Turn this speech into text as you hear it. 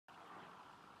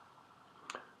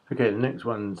Okay, the next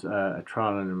one's a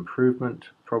trial and improvement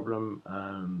problem,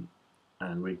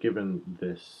 and we're given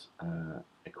this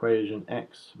equation: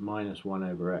 x minus 1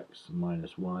 over x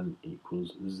minus 1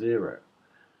 equals 0.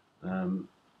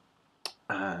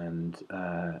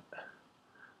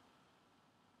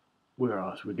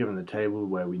 We're given the table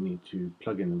where we need to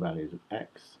plug in the values of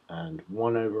x and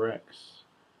 1 over x,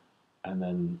 and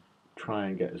then try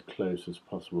and get as close as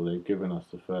possible. They've given us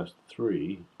the first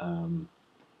three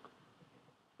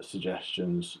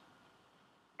suggestions.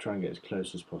 Try and get as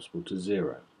close as possible to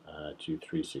 0, to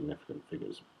three significant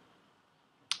figures.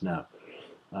 Now,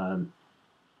 the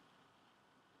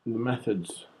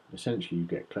methods, essentially you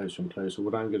get closer and closer.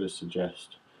 What I'm going to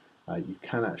suggest, you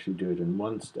can actually do it in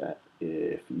one step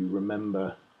if you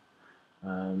remember.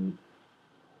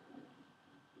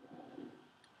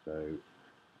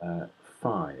 Phi,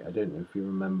 I don't know if you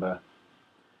remember,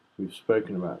 we've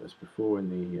spoken about this before in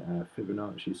the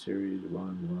Fibonacci series: 1,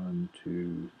 1,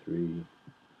 2, 3,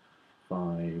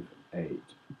 5, 8,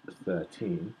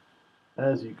 13.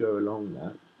 As you go along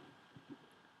that,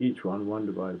 each one, 1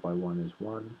 divided by 1 is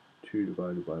 1, 2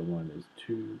 divided by 1 is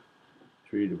 2,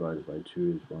 3 divided by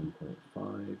 2 is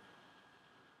 1.5.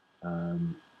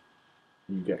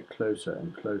 You get closer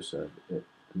and closer,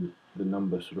 the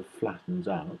number sort of flattens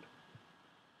out,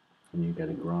 and you get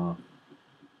a graph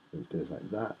that goes like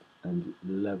that, and it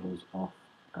levels off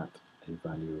at a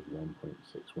value of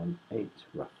 1.618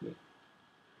 roughly,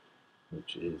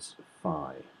 which is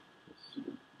phi, this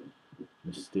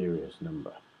mysterious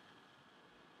number.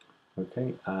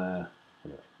 Okay,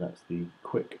 anyway, that's the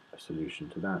quick solution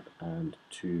to that, and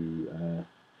to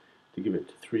give it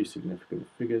to three significant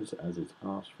figures as it's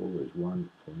asked for is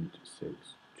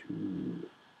 1.62.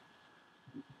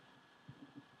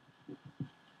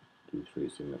 Do three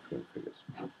significant figures.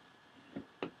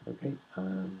 Okay,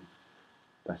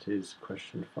 that is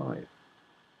question 5.